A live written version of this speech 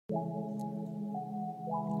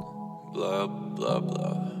Blah, blah,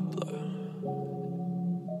 blah, blah.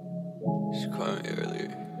 She called me earlier,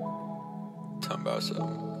 talking about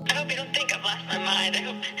something. I hope you don't think I've lost my mind. I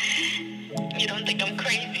hope you don't think I'm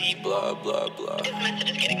crazy. Blah, blah, blah. This message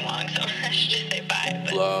is getting long, so I should just say bye.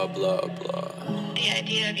 But Blah, blah, blah. the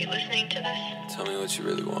idea of you listening to this, Tell me what you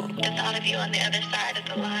really want. the thought of you on the other side of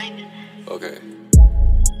the line, Okay.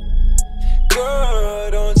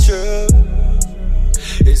 Girl, don't trip.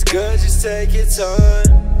 It's good, just take your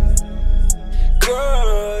time.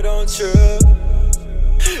 Girl, don't trip.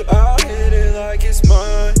 I'll hit it like it's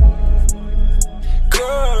mine.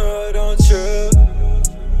 Girl, don't trip.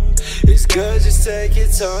 It's good, just take your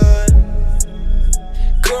time.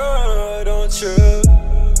 Girl, don't trip.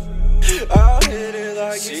 I'll hit it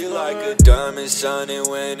like she like a diamond shining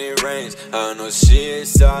when it rains. I know she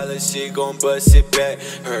is solid, she gon' bust it back.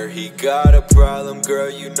 Heard he got a problem, girl,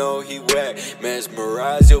 you know he whack.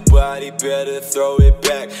 Mesmerize your body, better throw it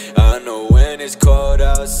back. I know when it's cold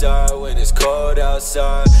outside, when it's cold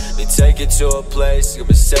outside. They take it to a place,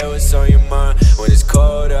 I'ma say what's on your mind. When it's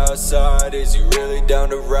cold outside, is you really down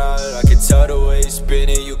to ride? I can tell the way you spin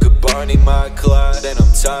it, you could Barney my Clyde. And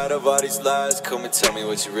I'm tired of all these lies, come and tell me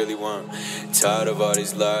what you really want. Tired of all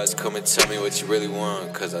these lies, come and tell me what you really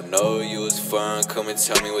want. Cause I know you was fine, come and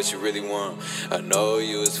tell me what you really want. I know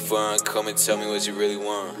you was fine, come and tell me what you really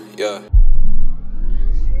want, yeah.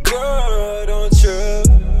 Girl, don't trip.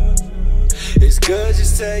 It's good,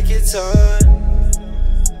 just take your time.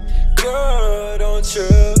 Girl, don't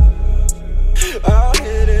trip. I'll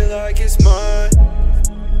hit it like it's mine.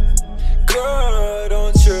 Girl,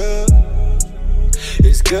 don't trip.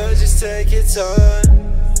 It's good, just take your time.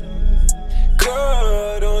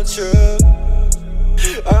 Girl, don't trip.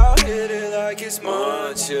 I'll hit it like it's mine.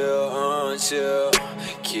 On chill.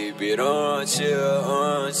 Keep it on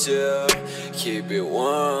chill. Keep it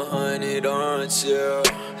 100 on chill.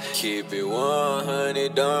 Keep it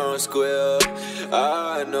 100, don't squeal.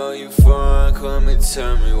 I know you fine, come and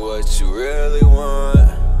tell me what you really want.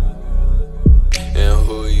 And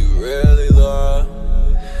who you really love.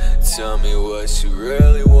 Tell me what you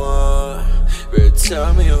really want. But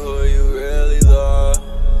tell me who you really love.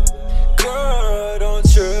 Girl,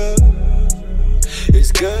 don't trip.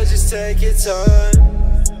 It's good, just take your time.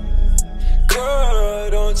 Girl,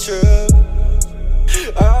 don't trip.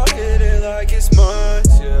 I'll hit it like it's mine.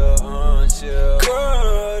 Chill.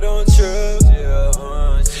 Girl, don't trip.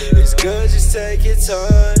 It's good, just take your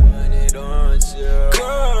time.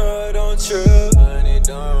 Girl, don't trip.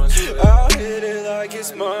 I'll hit it like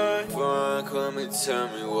it's mine. Fine, come and tell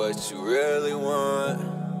me what you really want.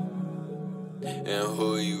 And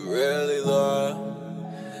who you really love.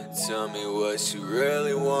 Tell me what you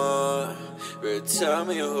really want. But tell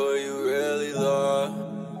me who you really love.